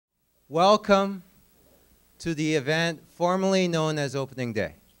Welcome to the event formerly known as Opening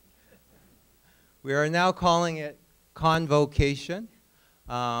Day. We are now calling it Convocation.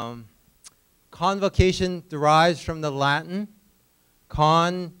 Convocation derives from the Latin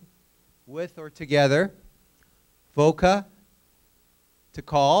con, with or together, voca, to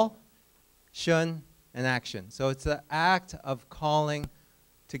call, shun, and action. So it's the act of calling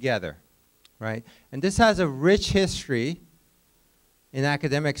together, right? And this has a rich history in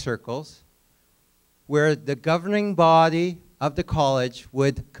academic circles where the governing body of the college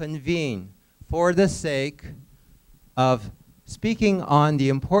would convene for the sake of speaking on the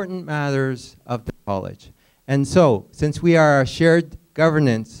important matters of the college. And so, since we are a shared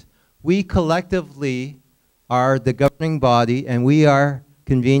governance, we collectively are the governing body, and we are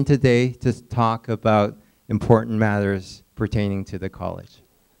convened today to talk about important matters pertaining to the college.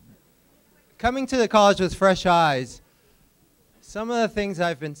 Coming to the college with fresh eyes, some of the things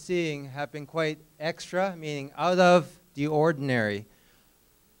I've been seeing have been quite extra, meaning out of the ordinary.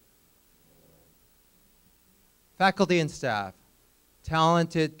 Faculty and staff,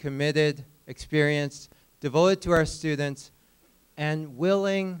 talented, committed, experienced, devoted to our students, and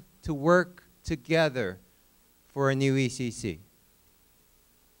willing to work together for a new ECC.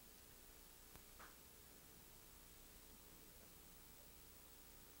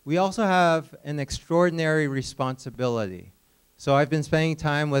 We also have an extraordinary responsibility. So I've been spending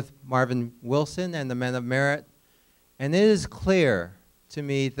time with Marvin Wilson and the Men of Merit, and it is clear to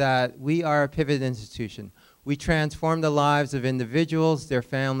me that we are a pivot institution. We transform the lives of individuals, their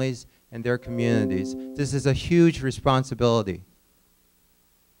families, and their communities. This is a huge responsibility.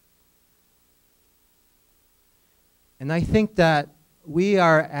 And I think that we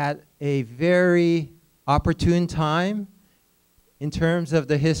are at a very opportune time in terms of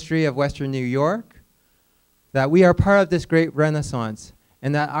the history of Western New York, that we are part of this great renaissance,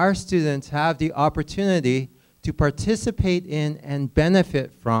 and that our students have the opportunity to participate in and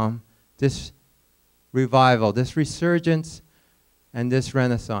benefit from this revival, this resurgence, and this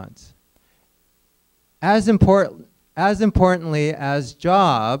renaissance. As importantly as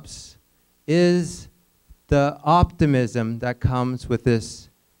jobs is the optimism that comes with this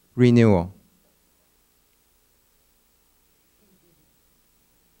renewal.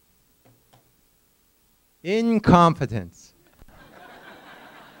 Incompetence.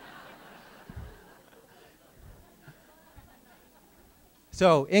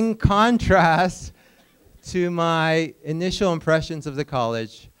 So, in contrast to my initial impressions of the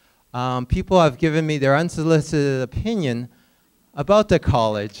college, people have given me their unsolicited opinion about the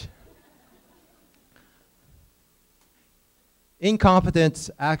college.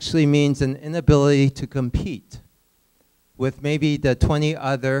 Incompetence actually means an inability to compete with maybe the 20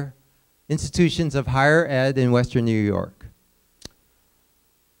 other institutions of higher ed in Western New York.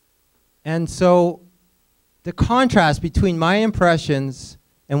 And so the contrast between my impressions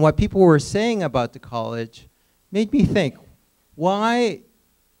and what people were saying about the college made me think, why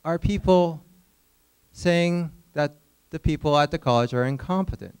are people saying that the people at the college are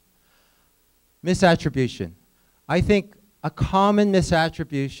incompetent? Misattribution. I think a common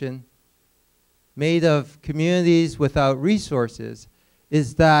misattribution made of communities without resources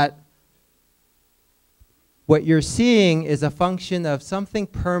is that what you're seeing is a function of something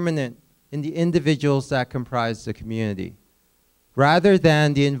permanent in the individuals that comprise the community, rather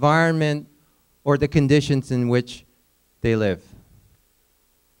than the environment or the conditions in which they live.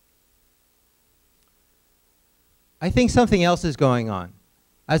 I think something else is going on.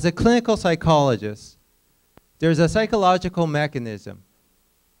 As a clinical psychologist, there's a psychological mechanism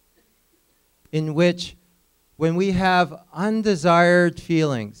in which when we have undesired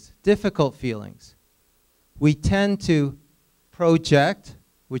feelings, difficult feelings, we tend to project,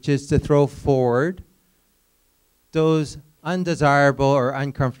 which is to throw forward, those undesirable or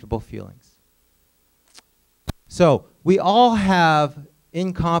uncomfortable feelings. So we all have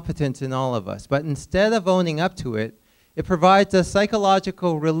incompetence in all of us, but instead of owning up to it, it provides a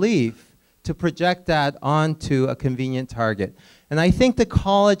psychological relief to project that onto a convenient target. And I think the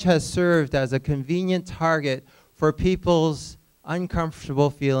college has served as a convenient target for people's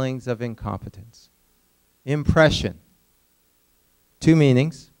uncomfortable feelings of incompetence. Impression. Two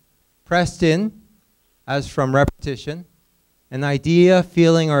meanings. Pressed in, as from repetition, an idea,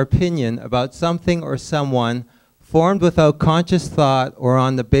 feeling, or opinion about something or someone formed without conscious thought or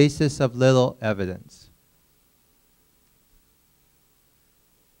on the basis of little evidence.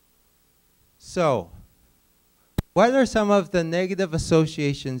 So, what are some of the negative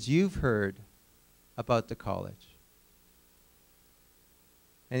associations you've heard about the college?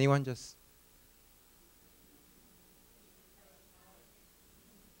 Anyone just?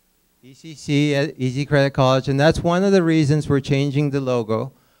 ECC at Easy Credit College, and that's one of the reasons we're changing the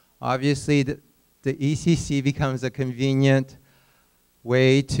logo. Obviously, the ECC becomes a convenient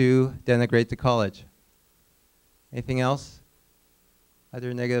way to denigrate the college. Anything else?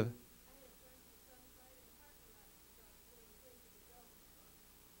 Other negative?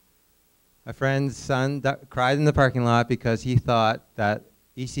 My friend's son cried in the parking lot because he thought that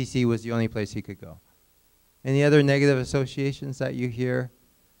ECC was the only place he could go. Any other negative associations that you hear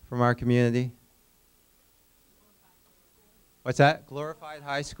from our community? What's that? Glorified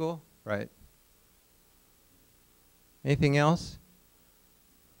high school? Right. Anything else?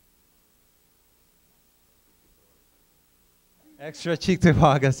 Extra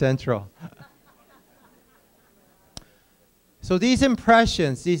Cheektowaga Central. So these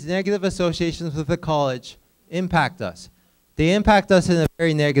impressions, these negative associations with the college impact us. They impact us in a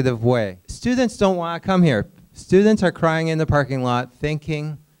very negative way. Students don't want to come here. Students are crying in the parking lot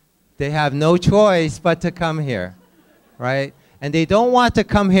thinking they have no choice but to come here, right? And they don't want to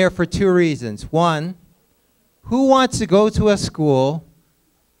come here for two reasons. One, who wants to go to a school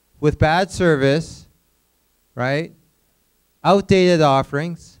with bad service, right? Outdated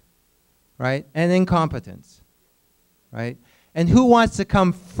offerings, right? And incompetence, right? And who wants to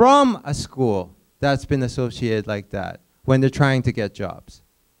come from a school that's been associated like that when they're trying to get jobs?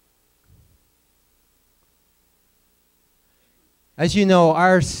 As you know,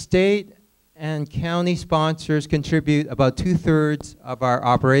 our state and county sponsors contribute about 2/3 of our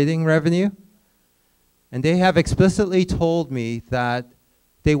operating revenue. And they have explicitly told me that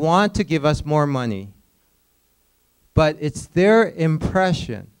they want to give us more money, but it's their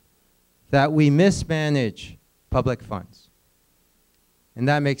impression that we mismanage public funds. And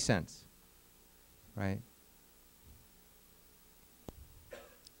that makes sense, right?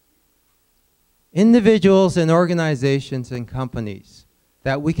 Individuals and organizations and companies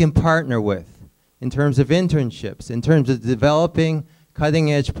that we can partner with in terms of internships, in terms of developing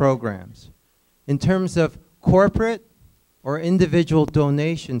cutting-edge programs, in terms of corporate or individual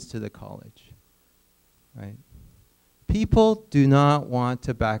donations to the college, right? People do not want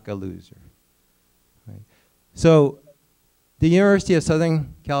to back a loser, right? So the University of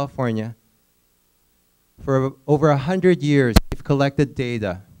Southern California, for over 100 years, they've collected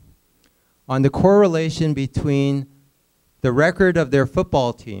data on the correlation between the record of their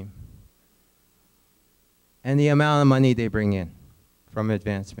football team and the amount of money they bring in from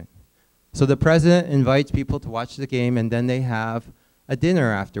advancement. So the president invites people to watch the game, and then they have a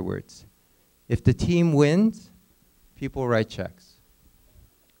dinner afterwards. If the team wins, people write checks,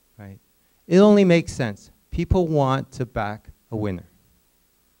 right? It only makes sense. People want to back a winner.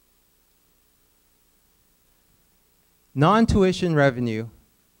 Non-tuition revenue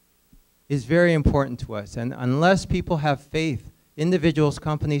is very important to us, and unless people have faith, individuals,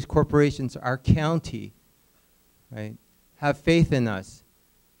 companies, corporations, our county, right, have faith in us,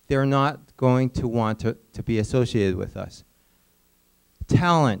 they're not going to want to be associated with us.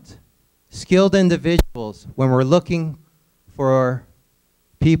 Talent, skilled individuals, when we're looking for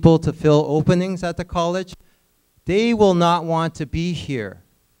people to fill openings at the college, they will not want to be here,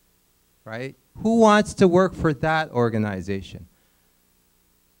 right? Who wants to work for that organization?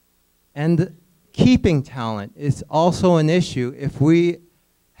 And keeping talent is also an issue if we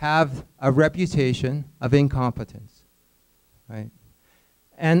have a reputation of incompetence, right?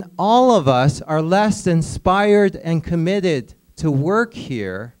 And all of us are less inspired and committed to work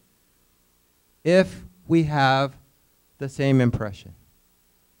here if we have the same impression,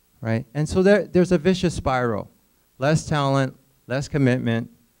 right? And so there's a vicious spiral. Less talent, less commitment,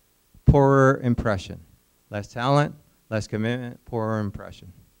 poorer impression. Less talent, less commitment, poorer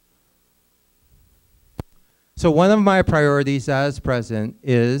impression. So one of my priorities as president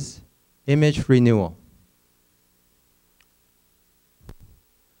is image renewal.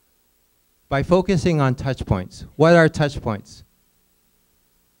 By focusing on touch points. What are touch points?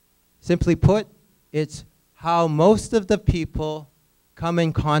 Simply put, it's how most of the people come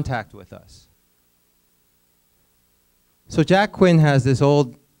in contact with us. So Jack Quinn has this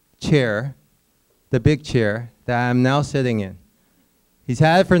old chair, the big chair, that I'm now sitting in. He's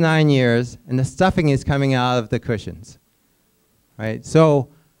had it for 9 years, and the stuffing is coming out of the cushions, right? So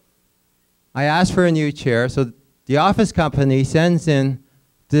I asked for a new chair, so the office company sends in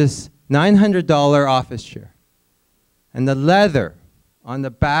this $900 office chair. And the leather on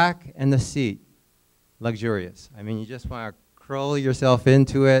the back and the seat, luxurious. I mean, you just want to curl yourself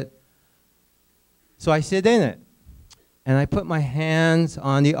into it. So I sit in it, and I put my hands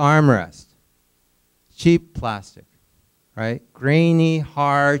on the armrest. Cheap plastic, right? Grainy,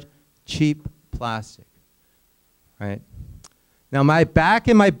 hard, cheap plastic, right? Now, my back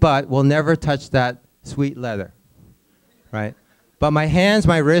and my butt will never touch that sweet leather, right? But my hands,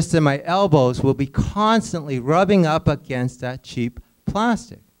 my wrists, and my elbows will be constantly rubbing up against that cheap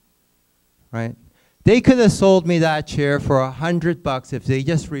plastic, right? They could have sold me that chair for $100 if they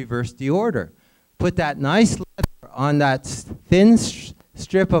just reversed the order. Put that nice leather on that thin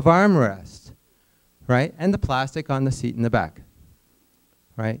strip of armrest, right? And the plastic on the seat in the back,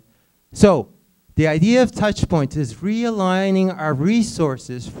 right? So the idea of touch points is realigning our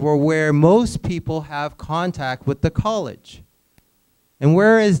resources for where most people have contact with the college. And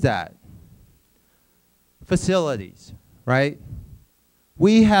where is that? Facilities, right?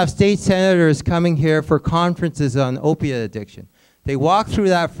 We have state senators coming here for conferences on opiate addiction. They walk through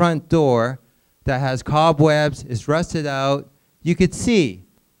that front door that has cobwebs, is rusted out. You could see,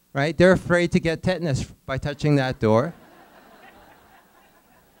 right? They're afraid to get tetanus by touching that door,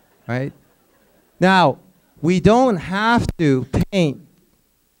 right? Now, we don't have to paint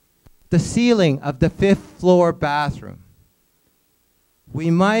the ceiling of the 5th floor bathroom. We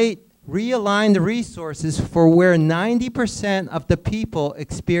might realign the resources for where 90% of the people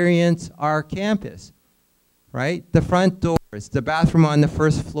experience our campus, right? The front doors, the bathroom on the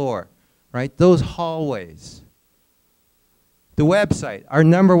 1st floor, right? Those hallways. The website, our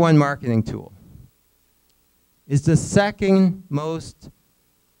 #1 marketing tool, is the second most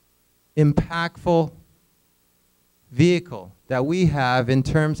impactful vehicle that we have in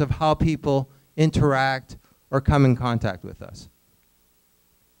terms of how people interact or come in contact with us.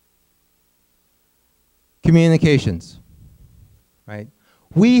 Communications, right?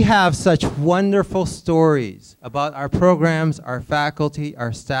 We have such wonderful stories about our programs, our faculty,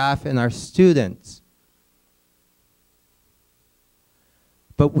 our staff, and our students.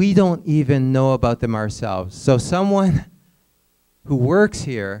 But we don't even know about them ourselves. So someone who works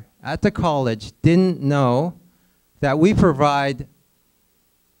here at the college didn't know that we provide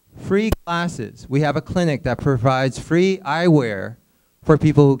free classes. We have a clinic that provides free eyewear for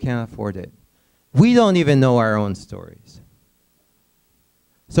people who can't afford it. We don't even know our own stories.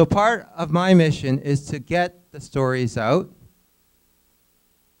 So part of my mission is to get the stories out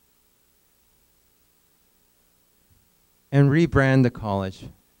and rebrand the college.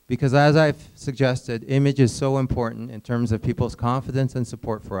 Because as I've suggested, image is so important in terms of people's confidence and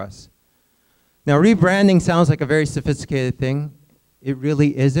support for us. Now, rebranding sounds like a very sophisticated thing. It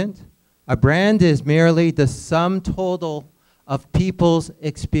really isn't. A brand is merely the sum total of people's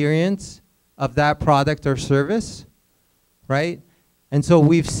experience of that product or service, right? And so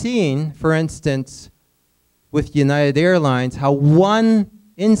we've seen, for instance, with United Airlines, how one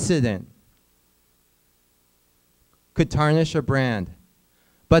incident could tarnish a brand.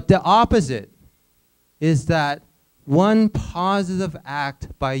 But the opposite is that one positive act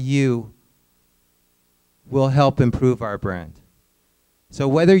by you will help improve our brand. So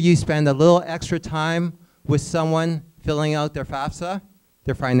whether you spend a little extra time with someone filling out their FAFSA,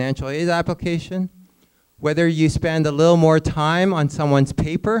 their financial aid application, whether you spend a little more time on someone's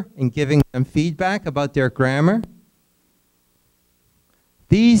paper and giving them feedback about their grammar,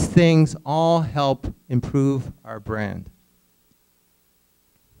 these things all help improve our brand.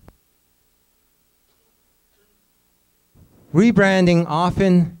 Rebranding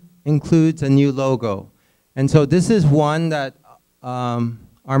often includes a new logo. And so this is one that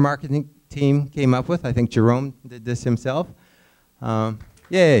our marketing team came up with. I think Jerome did this himself.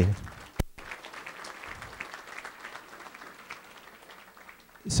 Yay.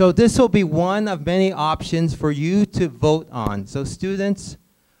 So this will be one of many options for you to vote on. So students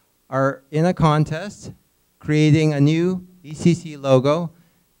are in a contest creating a new ECC logo.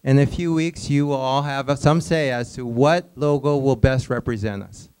 In a few weeks, you will all have some say as to what logo will best represent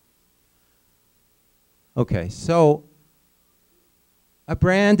us. Okay, so a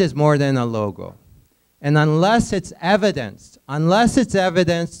brand is more than a logo. And unless it's evidenced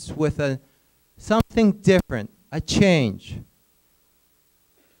with something different, a change,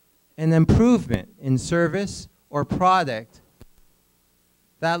 an improvement in service or product,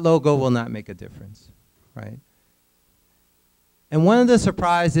 that logo will not make a difference, right? And one of the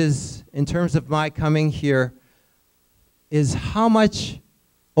surprises in terms of my coming here is how much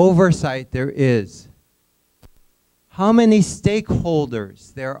oversight there is, how many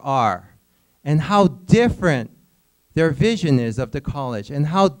stakeholders there are, and how different their vision is of the college, and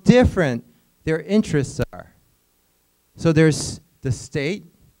how different their interests are. So there's the state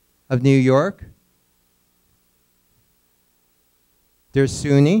of New York, there's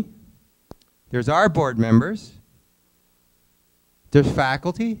SUNY, there's our board members, there's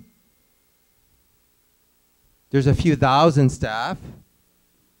faculty, there's a few thousand staff,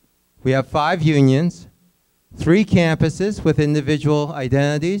 we have 5 unions, 3 campuses with individual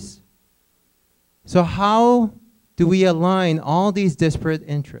identities. So how do we align all these disparate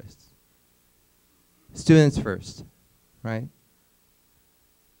interests? Students first, right?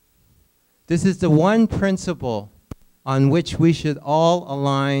 This is the one principle on which we should all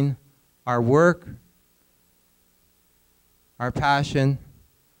align our work, our passion,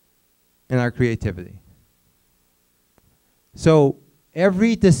 and our creativity. So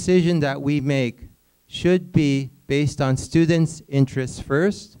every decision that we make should be based on students' interests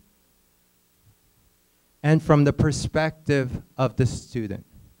first and from the perspective of the student.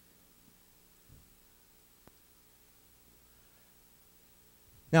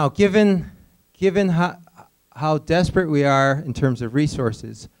 Now, given how desperate we are in terms of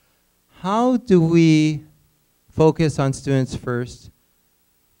resources, how do we focus on students first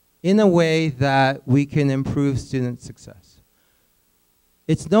in a way that we can improve student success?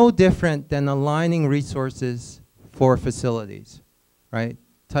 It's no different than aligning resources for facilities, right?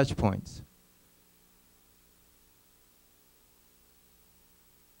 Touch points.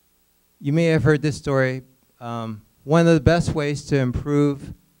 You may have heard this story. One of the best ways to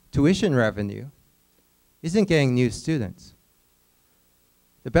improve tuition revenue isn't getting new students.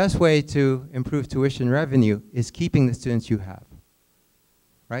 The best way to improve tuition revenue is keeping the students you have,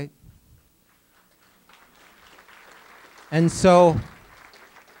 right? And so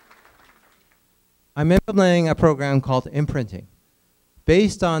I'm implementing a program called Imprinting,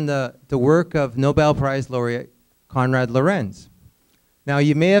 based on the work of Nobel Prize laureate Konrad Lorenz. Now,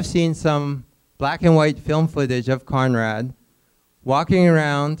 you may have seen some black and white film footage of Konrad walking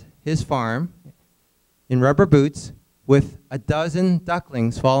around his farm in rubber boots with a dozen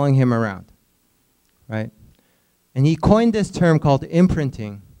ducklings following him around, right? And he coined this term called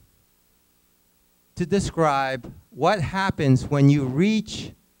imprinting to describe what happens when you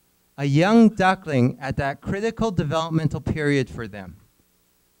reach a young duckling at that critical developmental period for them.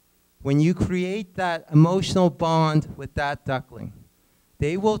 When you create that emotional bond with that duckling,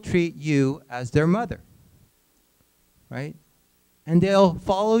 they will treat you as their mother, right? And they'll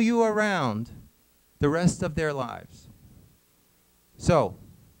follow you around the rest of their lives. So,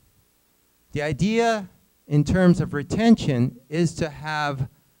 the idea in terms of retention is to have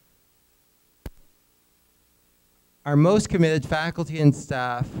our most committed faculty and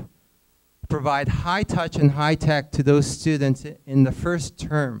staff provide high touch and high tech to those students in the first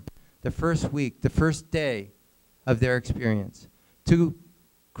term, the first week, the first day of their experience, to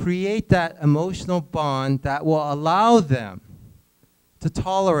create that emotional bond that will allow them to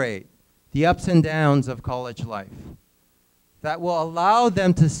tolerate the ups and downs of college life, that will allow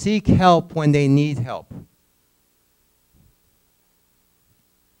them to seek help when they need help.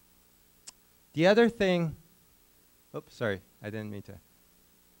 The other thing, oops, sorry, I didn't mean to.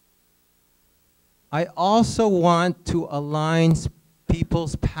 I also want to align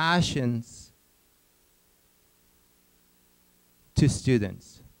people's passions to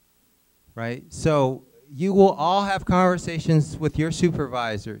students, right? So you will all have conversations with your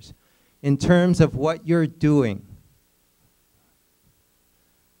supervisors in terms of what you're doing.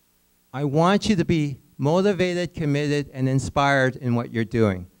 I want you to be motivated, committed, and inspired in what you're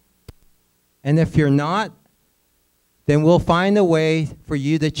doing. And if you're not, then we'll find a way for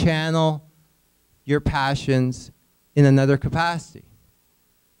you to channel your passions in another capacity,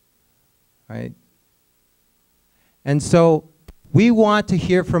 right? And so we want to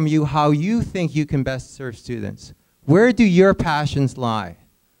hear from you how you think you can best serve students. Where do your passions lie?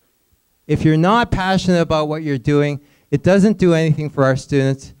 If you're not passionate about what you're doing, it doesn't do anything for our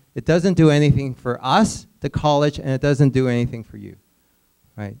students, it doesn't do anything for us, the college, and it doesn't do anything for you,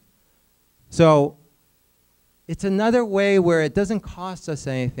 right? So it's another way where it doesn't cost us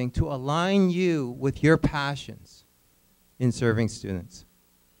anything to align you with your passions in serving students.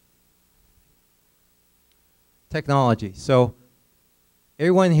 Technology. So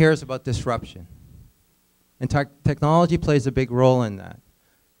everyone hears about disruption, and technology plays a big role in that.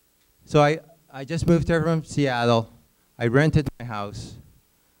 So I just moved here from Seattle. I rented my house.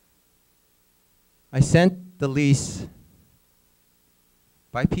 I sent the lease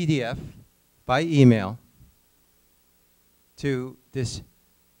by PDF, by email, to this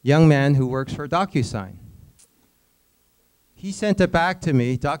young man who works for DocuSign. He sent it back to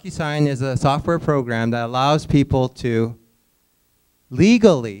me. DocuSign is a software program that allows people to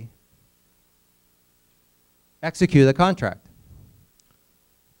legally execute a contract.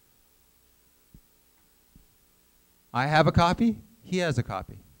 I have a copy, he has a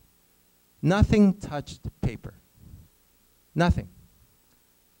copy. Nothing touched paper. Nothing.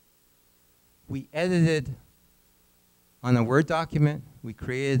 We edited on a Word document, we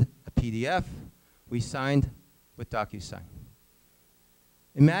created a PDF, we signed with DocuSign.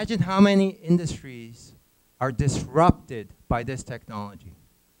 Imagine how many industries are disrupted by this technology.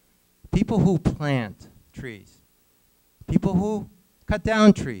 People who plant trees, people who cut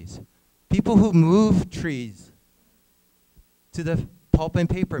down trees, people who move trees to the pulp and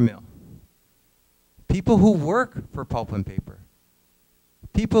paper mill, people who work for pulp and paper,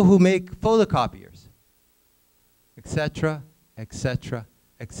 people who make photocopiers, etc., etc.,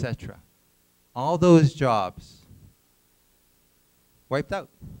 etc. All those jobs wiped out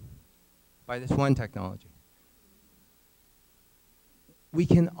by this one technology. We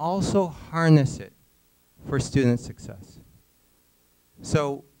can also harness it for student success.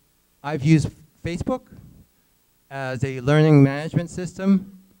 So I've used Facebook as a learning management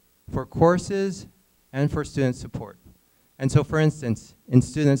system for courses and for student support. And so for instance, in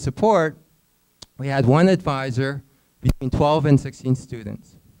student support, we had one advisor between 12 and 16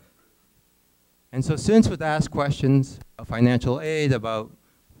 students. And so students would ask questions of financial aid about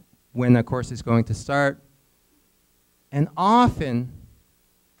when a course is going to start. And often,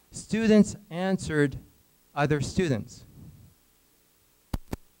 students answered other students.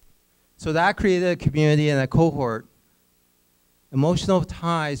 So that created a community and a cohort, emotional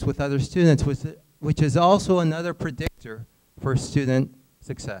ties with other students, which is also another predictor for student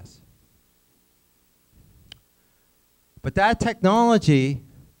success. But that technology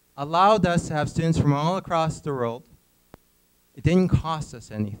allowed us to have students from all across the world. It didn't cost us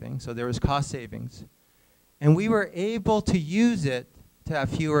anything, so there was cost savings. And we were able to use it to have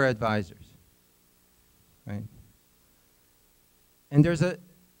fewer advisors, right? And there's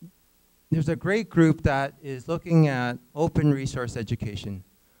a great group that is looking at open resource education,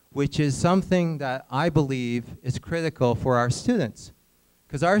 which is something that I believe is critical for our students.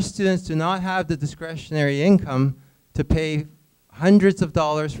 Because our students do not have the discretionary income to pay hundreds of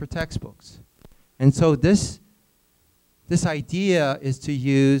dollars for textbooks. And so this idea is to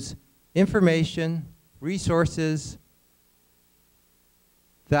use information, resources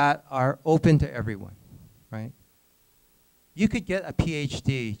that are open to everyone, right? You could get a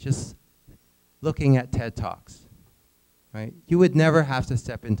PhD just looking at TED Talks, right? You would never have to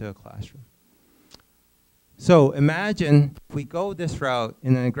step into a classroom. So imagine if we go this route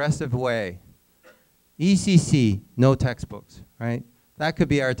in an aggressive way. ECC, no textbooks, right? That could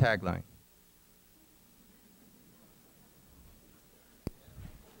be our tagline.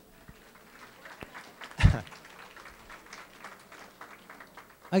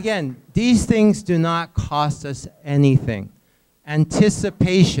 Again, these things do not cost us anything.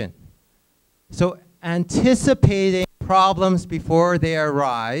 Anticipation. So anticipating problems before they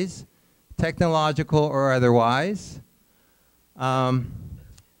arise, technological or otherwise,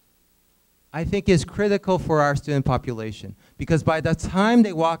 I think is critical for our student population. Because by the time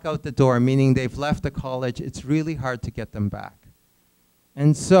they walk out the door, meaning they've left the college, it's really hard to get them back.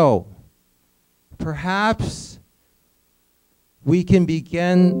 And so, perhaps we can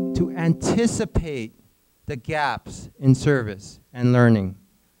begin to anticipate the gaps in service and learning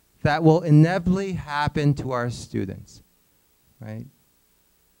that will inevitably happen to our students, right?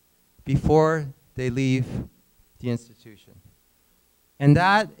 Before they leave the institution. And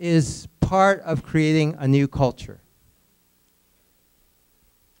that is part of creating a new culture.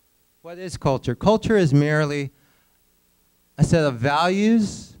 What is culture? Culture is merely a set of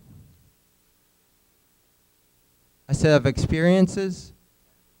values, a set of experiences,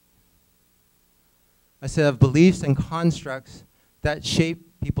 a set of beliefs and constructs that shape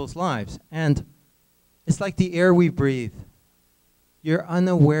people's lives. And it's like the air we breathe. You're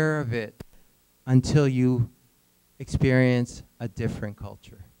unaware of it until you experience a different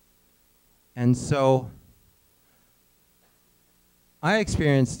culture. And so I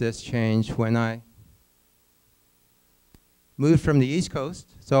experienced this change when I moved from the East Coast.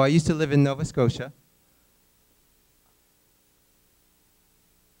 So I used to live in Nova Scotia.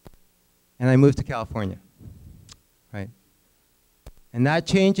 And I moved to California, right? And that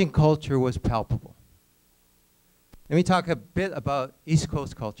change in culture was palpable. Let me talk a bit about East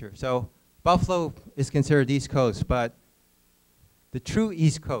Coast culture. So Buffalo is considered East Coast, but the true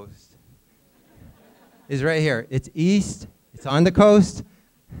East Coast is right here. It's east, it's on the coast,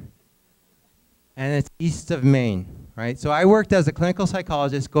 and it's east of Maine, right? So I worked as a clinical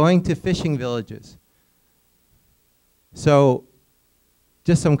psychologist going to fishing villages. So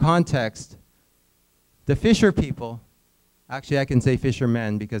just some context, the fisher people, actually I can say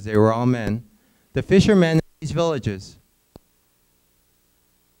fishermen because they were all men, the fishermen in these villages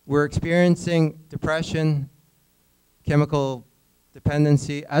were experiencing depression, chemical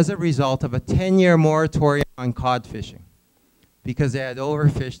dependency as a result of a 10-year moratorium on cod fishing because they had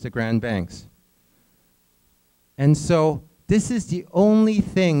overfished the Grand Banks. And so this is the only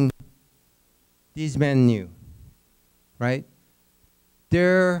thing these men knew, right?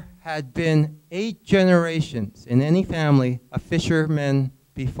 There had been 8 generations in any family of fishermen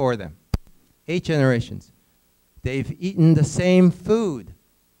before them. 8 generations. They've eaten the same food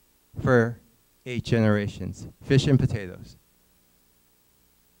for 8 generations, fish and potatoes.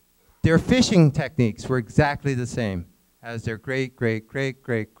 Their fishing techniques were exactly the same as their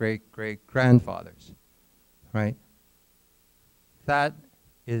great-great-great-great-great-great-grandfathers, right? That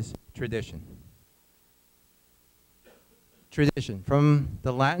is tradition. Tradition, from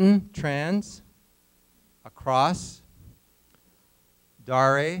the Latin trans, across,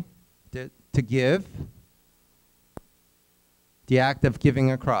 dare, to give, the act of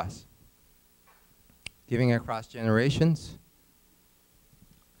giving across generations.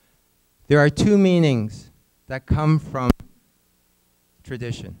 There are 2 meanings that come from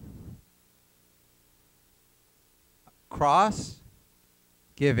tradition. Cross,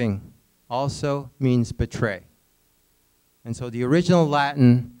 giving, also means betray. And so the original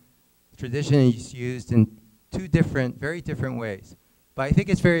Latin tradition is used in 2 different, very different ways. But I think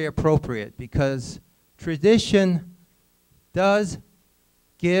it's very appropriate because tradition does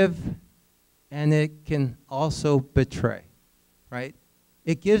give and it can also betray, right?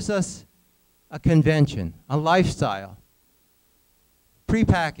 It gives us a convention, a lifestyle,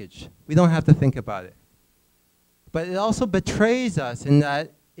 prepackaged. We don't have to think about it. But it also betrays us in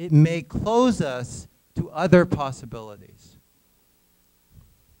that it may close us to other possibilities.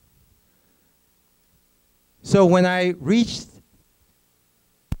 So when I reached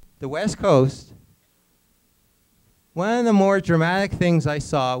the West Coast, one of the more dramatic things I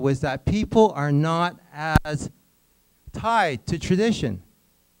saw was that people are not as tied to tradition.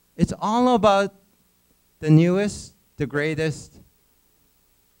 It's all about the newest, the greatest.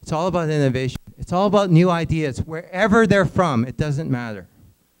 It's all about innovation. It's all about new ideas. Wherever they're from, it doesn't matter,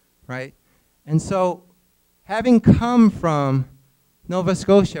 right? And so, having come from Nova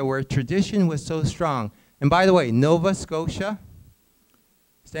Scotia, where tradition was so strong, and by the way, Nova Scotia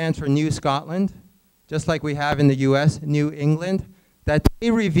stands for New Scotland, just like we have in the US, New England, that they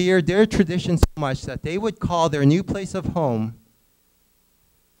revered their tradition so much that they would call their new place of home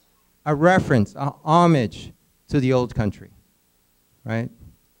a reference, a homage to the old country, right?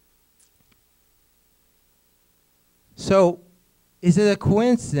 So, is it a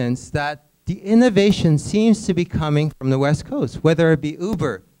coincidence that the innovation seems to be coming from the West Coast, whether it be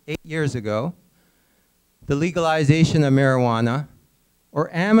Uber 8 years ago, the legalization of marijuana,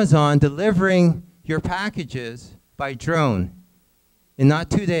 or Amazon delivering your packages by drone in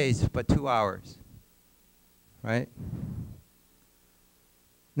not 2 days, but 2 hours, right?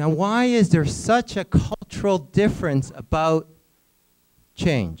 Now, why is there such a cultural difference about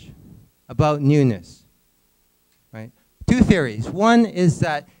change, about newness, right? 2 theories. One is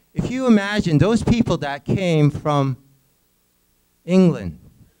that if you imagine those people that came from England,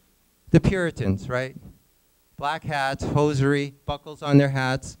 the Puritans, right? Black hats, hosiery, buckles on their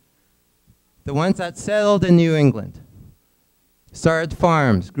hats, the ones that settled in New England, started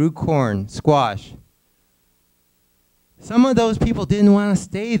farms, grew corn, squash. Some of those people didn't want to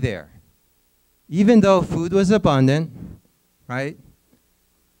stay there, even though food was abundant, right?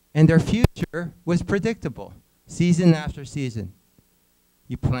 And their future was predictable, season after season.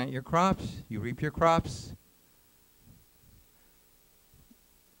 You plant your crops, you reap your crops.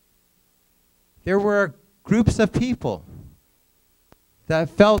 There were groups of people that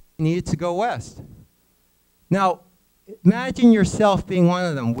felt they needed to go west. Now, imagine yourself being one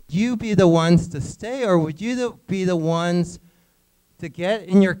of them. Would you be the ones to stay, or would you be the ones to get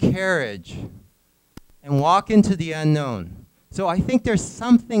in your carriage and walk into the unknown? So I think there's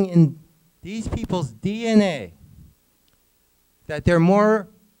something in these people's DNA that they're more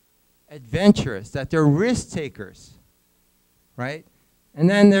adventurous, that they're risk takers, right? And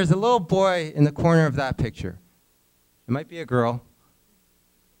then there's a little boy in the corner of that picture. It might be a girl.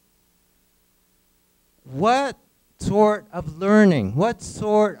 What sort of learning, what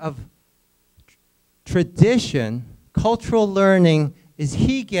sort of tradition, cultural learning is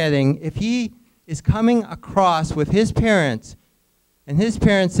he getting if he is coming across with his parents and his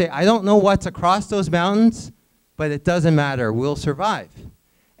parents say, I don't know what's across those mountains, but it doesn't matter, we'll survive.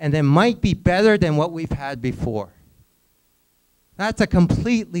 And it might be better than what we've had before. That's a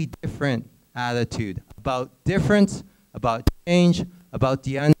completely different attitude about difference, about change, about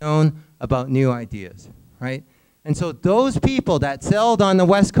the unknown, about new ideas, right? And so those people that settled on the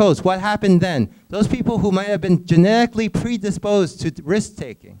West Coast, what happened then? Those people who might have been genetically predisposed to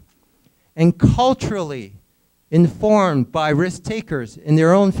risk-taking and culturally informed by risk-takers in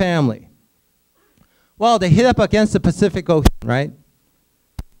their own family, Well, they hit up against the Pacific Ocean, right?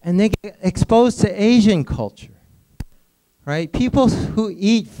 And they get exposed to Asian culture, right? People who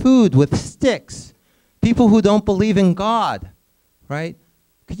eat food with sticks, people who don't believe in God, right?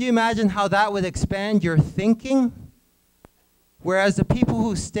 Could you imagine how that would expand your thinking? Whereas the people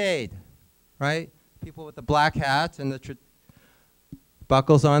who stayed, right? People with the black hats and the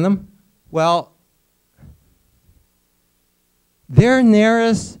buckles on them, well, their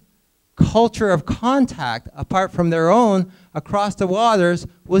nearest culture of contact, apart from their own, across the waters,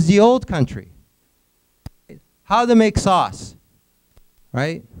 was the old country. How to make sauce,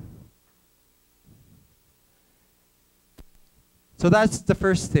 right? So that's the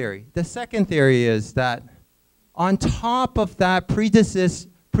first theory. The second theory is that on top of that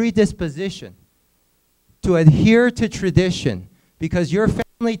predisposition to adhere to tradition, because your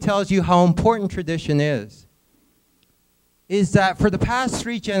family tells you how important tradition is that for the past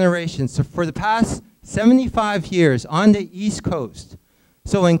 3 generations, so for the past 75 years on the East Coast,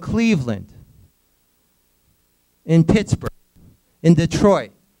 so in Cleveland, in Pittsburgh, in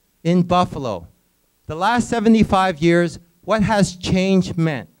Detroit, in Buffalo, the last 75 years, what has change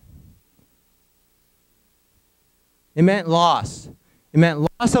meant? It meant loss. It meant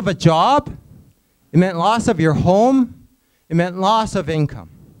loss of a job. It meant loss of your home. It meant loss of income,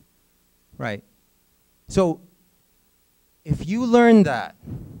 right? So if you learn that,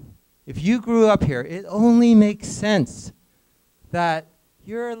 if you grew up here, it only makes sense that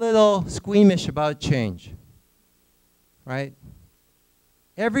you're a little squeamish about change, right?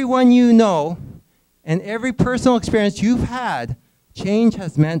 Everyone you know and every personal experience you've had, change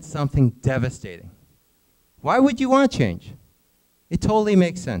has meant something devastating. Why would you want change? It totally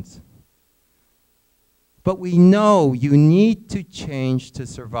makes sense. But we know you need to change to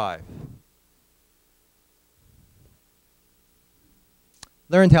survive.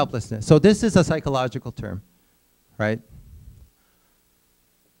 Learned helplessness. So this is a psychological term, right?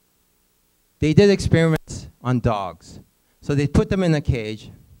 They did experiments on dogs. So they put them in a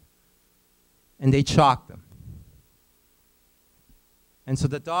cage and they shocked them. And so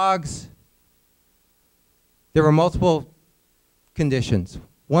the dogs, there were multiple conditions.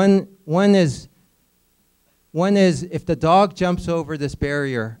 One is if the dog jumps over this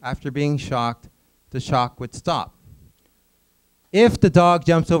barrier after being shocked, the shock would stop. If the dog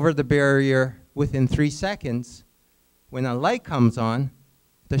jumps over the barrier within 3 seconds, when a light comes on,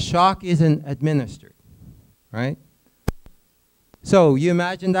 the shock isn't administered, right? So you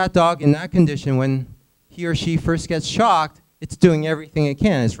imagine that dog in that condition when he or she first gets shocked, it's doing everything it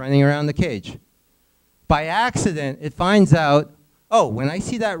can. It's running around the cage. By accident, it finds out, oh, when I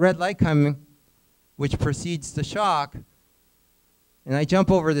see that red light coming, which precedes the shock, and I jump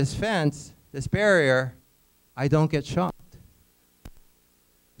over this fence, this barrier, I don't get shocked.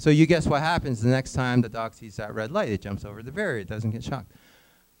 So you guess what happens the next time the dog sees that red light? It jumps over the barrier. It doesn't get shocked.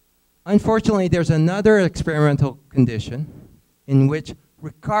 Unfortunately, there's another experimental condition in which,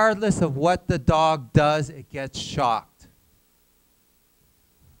 regardless of what the dog does, it gets shocked,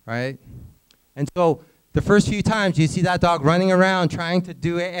 right? And so the first few times you see that dog running around trying to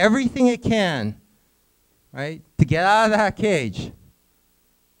do everything it can, right, to get out of that cage,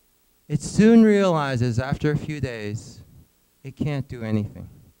 it soon realizes after a few days it can't do anything.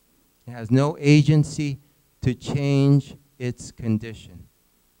 It has no agency to change its condition.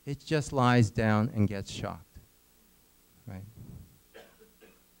 It just lies down and gets shocked, right?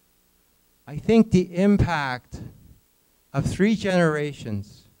 I think the impact of 3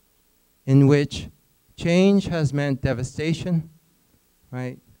 generations in which change has meant devastation,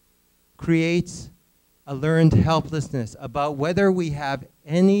 right, creates a learned helplessness about whether we have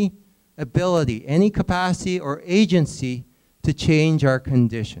any ability, any capacity or agency to change our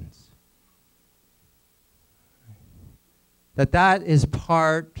conditions. That is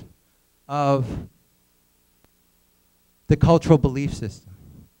part of the cultural belief system,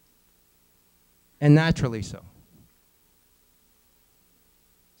 and naturally so.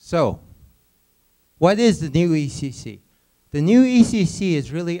 So, what is the new ECC? The new ECC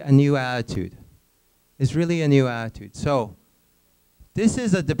is really a new attitude. It's really a new attitude. So, this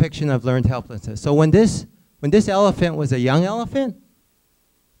is a depiction of learned helplessness. So when this elephant was a young elephant,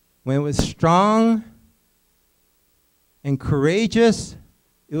 when it was strong and courageous,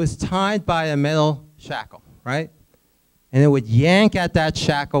 it was tied by a metal shackle, right? And it would yank at that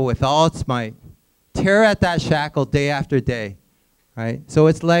shackle with all its might, tear at that shackle day after day, right? So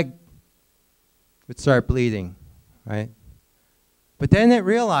its leg would start bleeding, right? But then it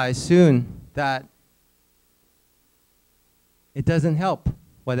realized soon that it doesn't help.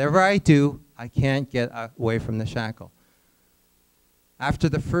 Whatever I do, I can't get away from the shackle. After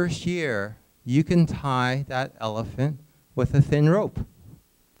the first year, you can tie that elephant with a thin rope.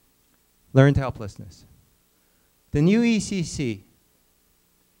 Learned helplessness. The new ECC,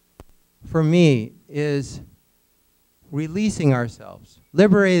 for me, is releasing ourselves,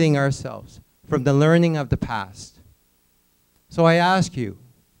 liberating ourselves from the learning of the past. So I ask you,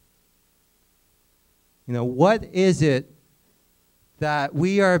 what is it that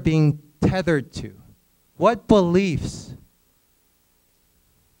we are being tethered to? What beliefs,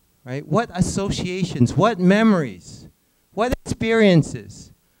 right? What associations, what memories, what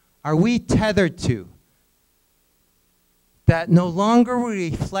experiences are we tethered to that no longer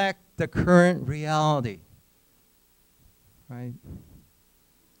reflect the current reality, right?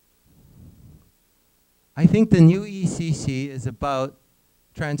 I think the new ECC is about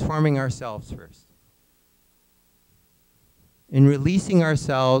transforming ourselves first, in releasing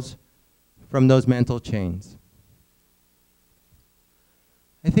ourselves from those mental chains.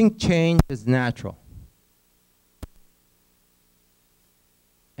 I think change is natural.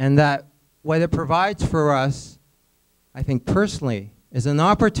 And that what it provides for us, I think personally, is an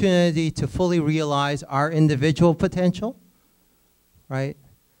opportunity to fully realize our individual potential, right?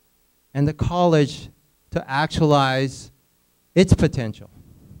 And the college to actualize its potential.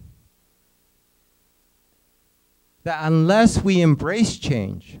 That unless we embrace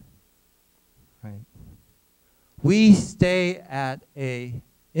change, right, we stay at an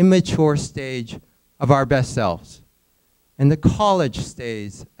immature stage of our best selves. And the college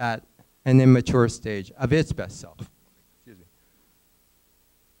stays at an immature stage of its best self. Excuse me.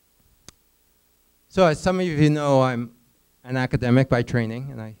 So as some of you know, I'm an academic by training,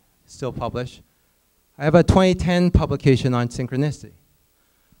 and I still publish. I have a 2010 publication on synchronicity.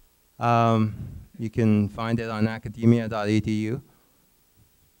 You can find it on academia.edu.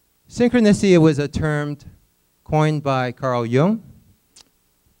 Synchronicity was a term coined by Carl Jung.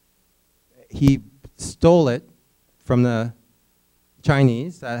 He stole it from the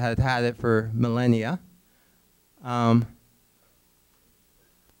Chinese that had had it for millennia. In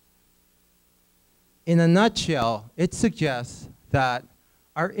a nutshell, it suggests that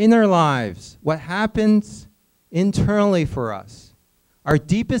our inner lives, what happens internally for us, our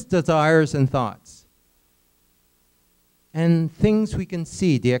deepest desires and thoughts, and things we can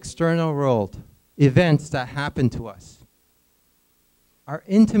see, the external world, events that happen to us, are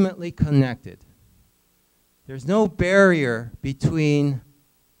intimately connected. There's no barrier between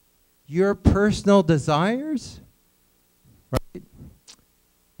your personal desires, right,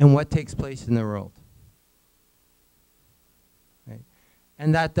 and what takes place in the world. Right?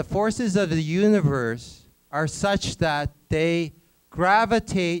 And that the forces of the universe are such that they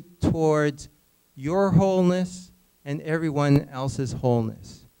gravitate towards your wholeness and everyone else's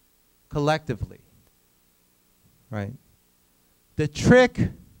wholeness, collectively. Right? The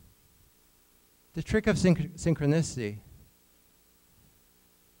trick of synchronicity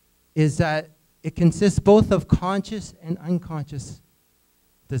is that it consists both of conscious and unconscious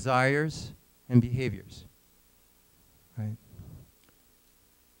desires and behaviors. Right?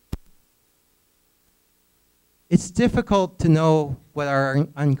 It's difficult to know what our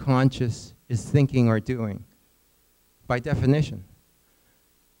unconscious is thinking or doing, by definition.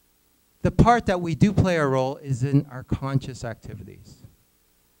 The part that we do play a role is in our conscious activities.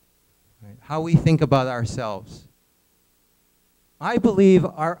 Right? How we think about ourselves. I believe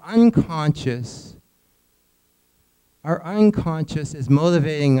our unconscious is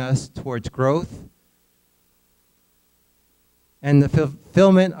motivating us towards growth and the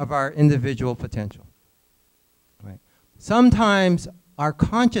fulfillment of our individual potential. Right? Sometimes our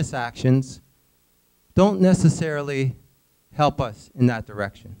conscious actions don't necessarily help us in that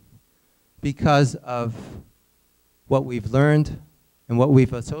direction because of what we've learned and what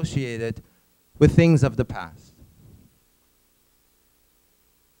we've associated with things of the past.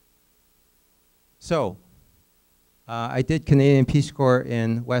 So, I did Canadian Peace Corps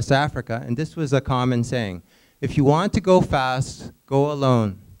in West Africa, and this was a common saying. If you want to go fast, go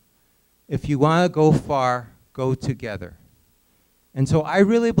alone. If you want to go far, go together. And so I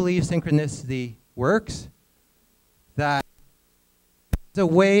really believe synchronicity works, that it's a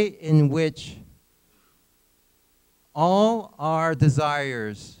way in which all our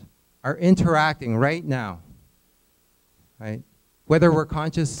desires are interacting right now, right? Whether we're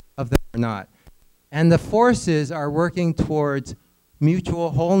conscious of them or not. And the forces are working towards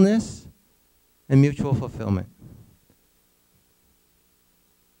mutual wholeness and mutual fulfillment.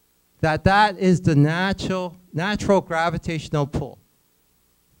 That is the natural gravitational pull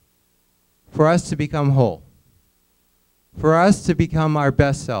for us to become whole, for us to become our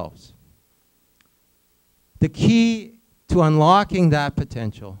best selves. The key to unlocking that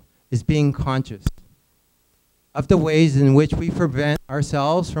potential is being conscious of the ways in which we prevent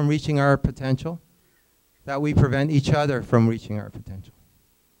ourselves from reaching our potential, that we prevent each other from reaching our potential.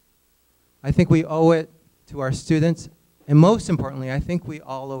 I think we owe it to our students, and most importantly, I think we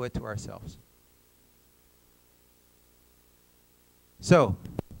all owe it to ourselves. So,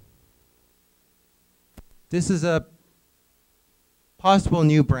 this is a possible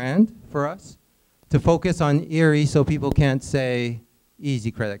new brand for us to focus on Erie so people can't say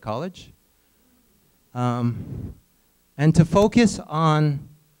Easy Credit College. And to focus on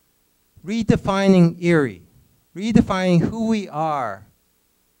redefining Erie, redefining who we are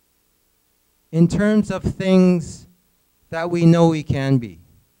in terms of things that we know we can be.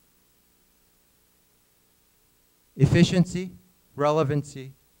 Efficiency,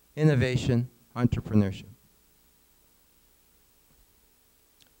 relevancy, innovation, entrepreneurship.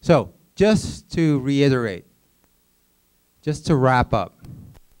 So, just to reiterate, just to wrap up,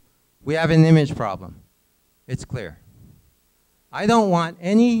 we have an image problem. It's clear. I don't want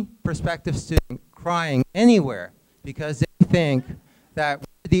any prospective student crying anywhere because they think that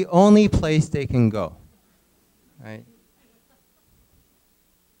we're the only place they can go, right?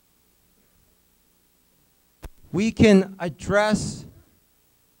 We can address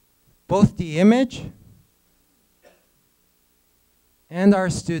both the image and our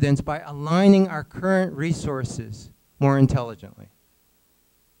students by aligning our current resources more intelligently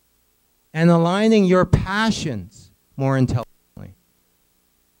and aligning your passions more intelligently.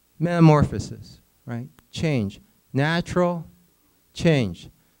 Metamorphosis, right? Change, natural change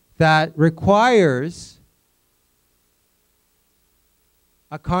that requires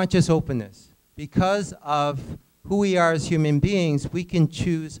a conscious openness. Because of who we are as human beings, we can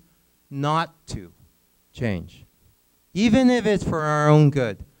choose not to change, even if it's for our own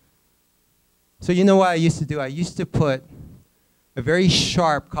good. So you know what I used to do? I used to put a very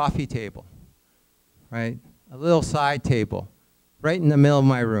sharp coffee table, right? A little side table right in the middle of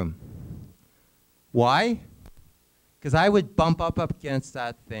my room. Why? Because I would bump up against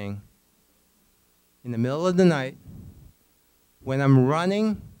that thing in the middle of the night when I'm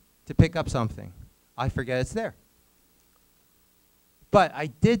running to pick up something. I forget it's there. But I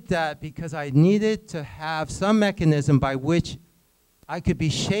did that because I needed to have some mechanism by which I could be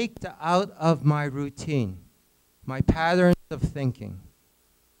shaked out of my routine, my patterns of thinking,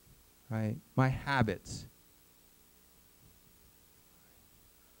 right? My habits.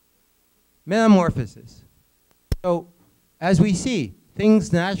 Metamorphosis. So, as we see,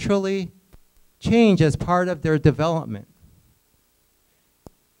 things naturally change as part of their development.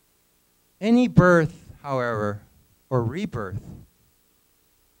 Any birth, however, or rebirth,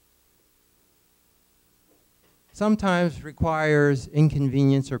 sometimes requires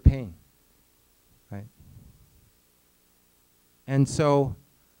inconvenience or pain, right? And so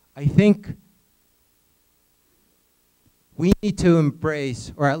I think we need to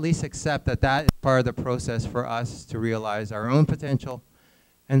embrace, or at least accept, that that is part of the process for us to realize our own potential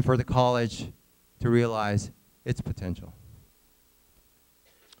and for the college to realize its potential.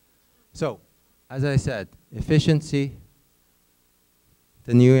 So, as I said, efficiency,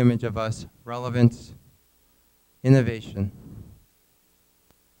 the new image of us, relevance, innovation,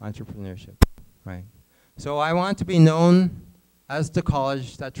 entrepreneurship, right? So I want to be known as the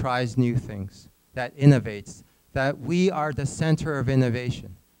college that tries new things, that innovates, that we are the center of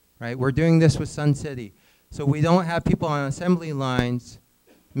innovation, right? We're doing this with Sun City. So we don't have people on assembly lines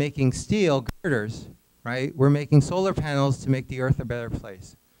making steel girders, right? We're making solar panels to make the earth a better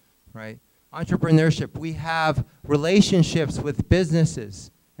place, right? Entrepreneurship, we have relationships with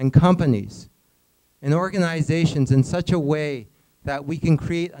businesses and companies and organizations in such a way that we can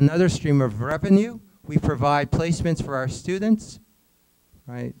create another stream of revenue. We provide placements for our students,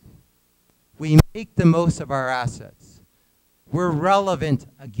 right? We make the most of our assets. We're relevant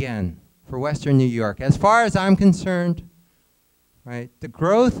again for Western New York. As far as I'm concerned, right, the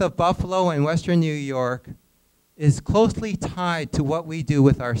growth of Buffalo and Western New York is closely tied to what we do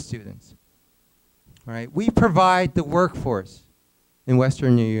with our students. Right? We provide the workforce in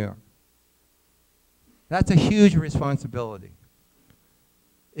Western New York. That's a huge responsibility.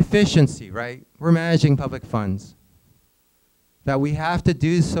 Efficiency, right? We're managing public funds. That we have to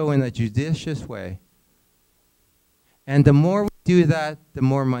do so in a judicious way. And the more we do that, the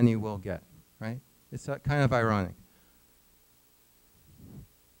more money we'll get, right? It's kind of ironic.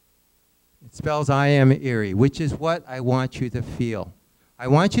 It spells I am Erie, which is what I want you to feel. I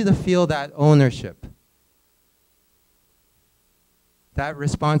want you to feel that ownership, that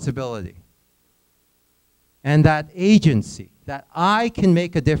responsibility, and that agency, that I can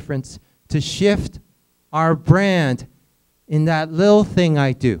make a difference to shift our brand in that little thing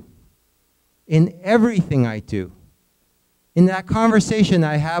I do, in everything I do. In that conversation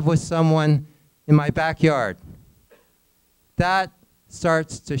I have with someone in my backyard, that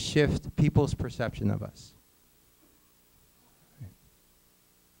starts to shift people's perception of us.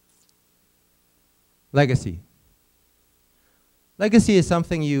 Legacy. Legacy is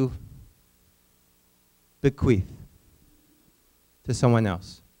something you bequeath to someone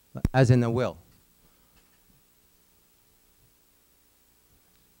else, as in a will.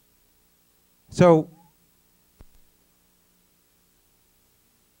 So,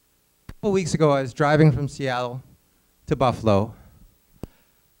 a couple weeks ago, I was driving from Seattle to Buffalo,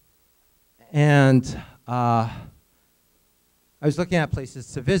 and I was looking at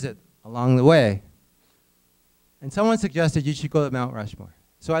places to visit along the way. And someone suggested you should go to Mount Rushmore.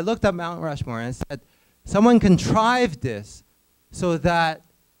 So I looked up Mount Rushmore and said, someone contrived this so that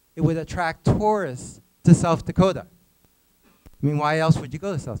it would attract tourists to South Dakota. I mean, why else would you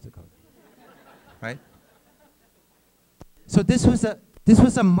go to South Dakota? Right? So this was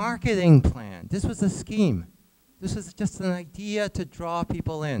a marketing plan. This was a scheme. This was just an idea to draw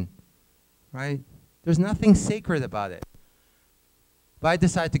people in, right? There's nothing sacred about it. But I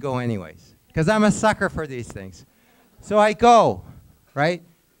decided to go anyways, because I'm a sucker for these things. So I go, right?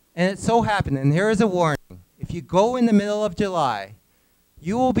 And it so happened, and here is a warning. If you go in the middle of July,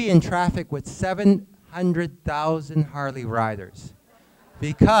 you will be in traffic with 700,000 Harley riders.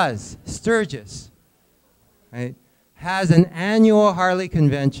 Because Sturgis, right, has an annual Harley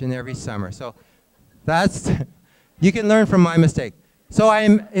convention every summer. So that's, you can learn from my mistake. So I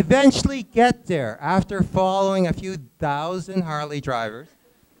eventually get there after following a few thousand Harley drivers.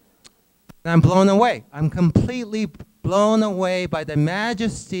 And I'm blown away. I'm completely blown away by the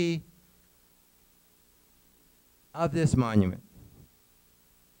majesty of this monument.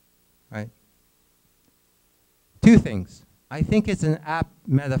 Right? Two things. I think it's an apt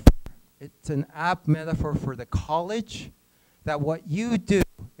metaphor. It's an apt metaphor for the college, that what you do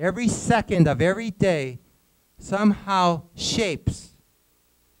every second of every day somehow shapes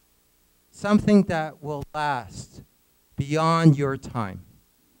something that will last beyond your time.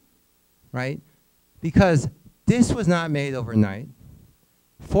 Right? Because this was not made overnight.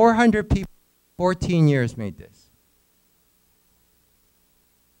 400 people, 14 years made this.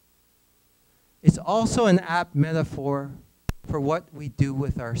 It's also an apt metaphor for what we do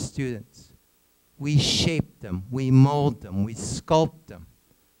with our students. We shape them, we mold them, we sculpt them,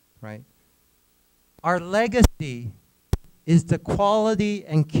 right? Our legacy is the quality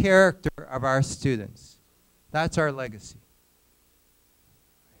and character of our students. That's our legacy.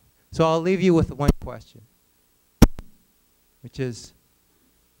 So I'll leave you with one question, which is,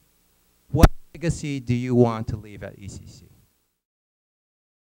 what legacy do you want to leave at ECC?